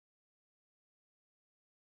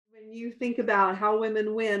When you think about how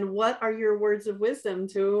women win, what are your words of wisdom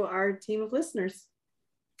to our team of listeners?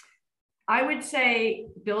 I would say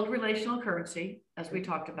build relational currency, as we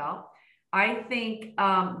talked about. I think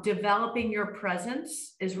developing your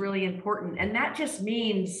presence is really important. And that just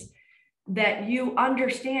means that you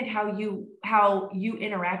understand how you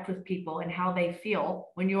interact with people and how they feel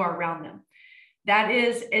when you are around them.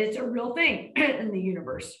 It's a real thing in the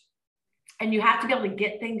universe. And you have to be able to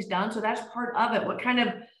get things done. So that's part of it. What kind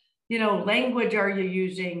of, language are you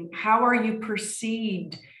using? How are you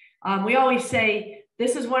perceived? We always say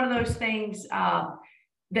this is one of those things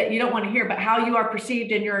that you don't want to hear, but how you are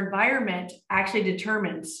perceived in your environment actually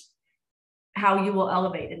determines how you will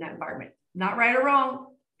elevate in that environment. Not right or wrong,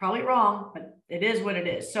 probably wrong, but it is what it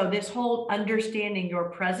is. So this whole understanding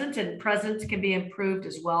your presence, and presence can be improved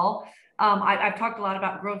as well. I've talked a lot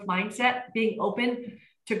about growth mindset, being open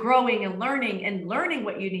to growing and learning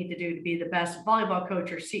what you need to do to be the best volleyball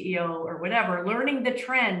coach or CEO or whatever, learning the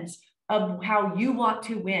trends of how you want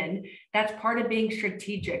to win. That's part of being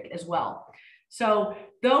strategic as well. So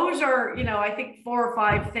those are, I think 4 or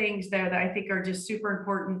 5 things there that I think are just super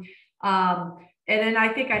important. And then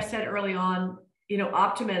I think I said early on,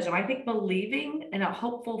 optimism. I think believing in a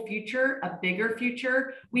hopeful future, a bigger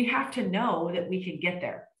future, we have to know that we can get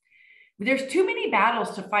there. There's too many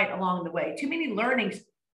battles to fight along the way, too many learnings.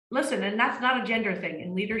 Listen, and that's not a gender thing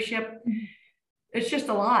in leadership. It's just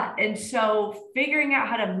a lot. And so figuring out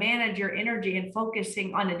how to manage your energy and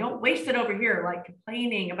focusing on it, don't waste it over here, like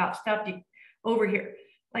complaining about stuff over here.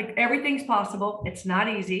 Like everything's possible. It's not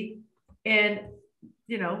easy. And,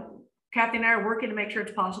 Kathy and I are working to make sure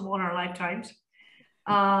it's possible in our lifetimes.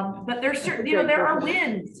 But there's certain, there are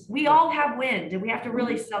wins. We all have wins and we have to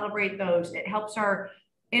really celebrate those. It helps our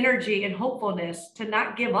energy and hopefulness to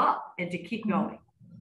not give up and to keep going.